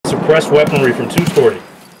suppressed weaponry from 2-story. Is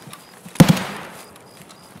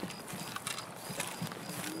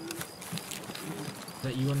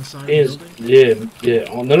that you on the side of the Yeah, building? yeah.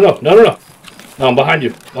 Oh, no. No, I'm behind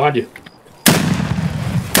you. Behind you.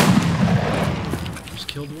 Just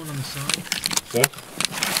killed one on the side. Yeah.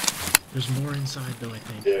 There's more inside though, I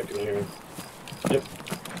think. Yeah, I can hear him. Yep.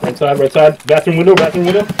 Right side. Bathroom window. You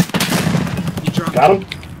dropped Got him?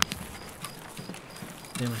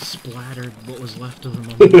 Damn, I splattered what was left of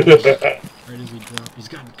him on the walls. Right as he dropped. He's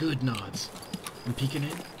got good nods. I'm peeking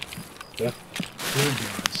in. Yeah. Good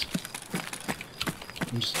nods.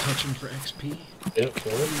 I'm just touching for XP. Yep.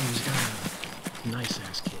 He's got a nice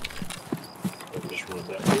ass kill. I'll just run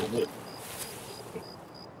that a little bit.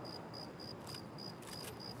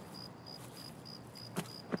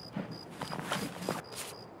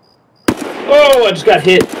 Oh, I just got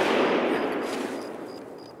hit.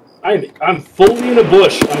 I'm fully in a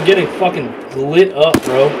bush. I'm getting fucking lit up,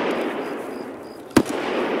 bro.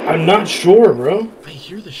 I'm not sure, bro. I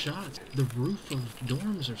hear the shots. The roof of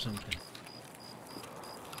dorms or something.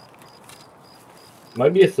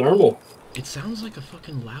 Might be a thermal. It sounds like a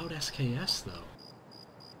fucking loud SKS though.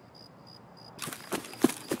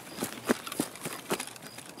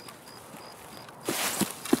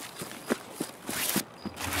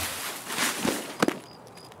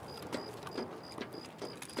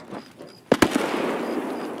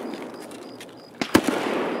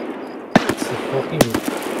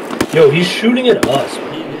 Yo, he's shooting at us.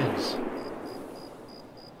 He is.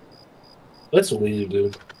 Let's leave,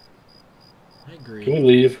 dude. I agree. Can we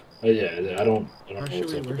leave? Yeah, I don't know Where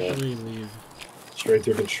what's up with should that. we leave? Straight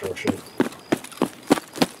through construction.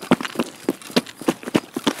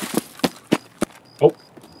 Oh.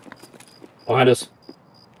 Behind us.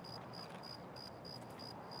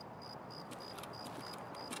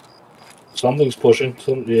 Something's pushing.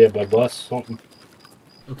 Yeah, by bus. Something.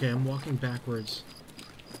 Okay, I'm walking backwards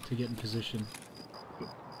to get in position.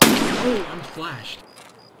 Oh, I'm flashed.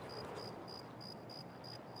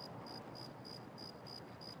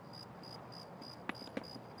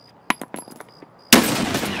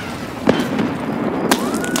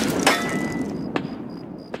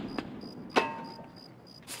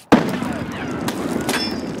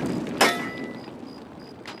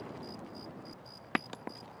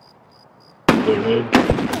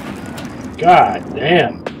 God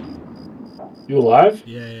damn. You alive?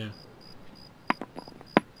 Yeah.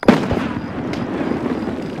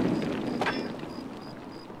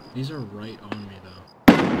 These are right on me, though.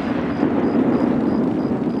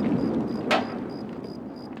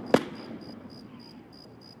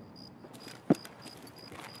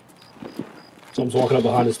 Someone's walking up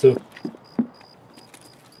behind us, too.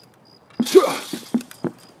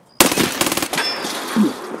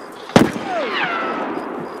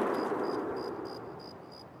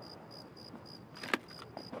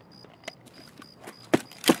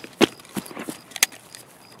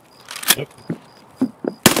 Yep.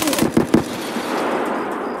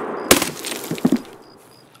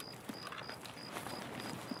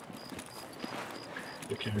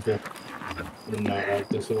 Okay. I do not like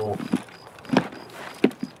this at all.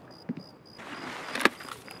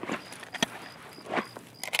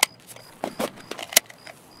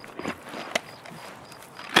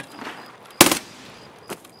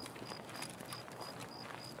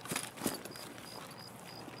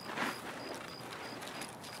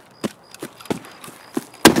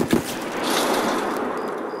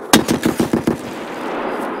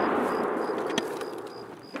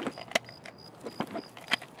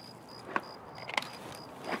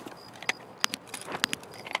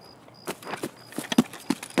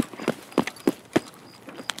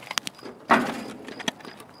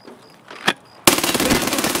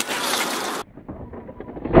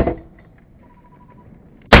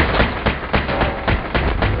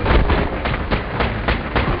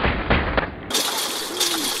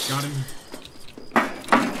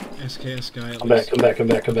 SKS guy. Come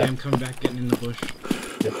back. Okay, I'm coming back, getting in the bush.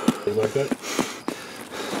 Yep, like that.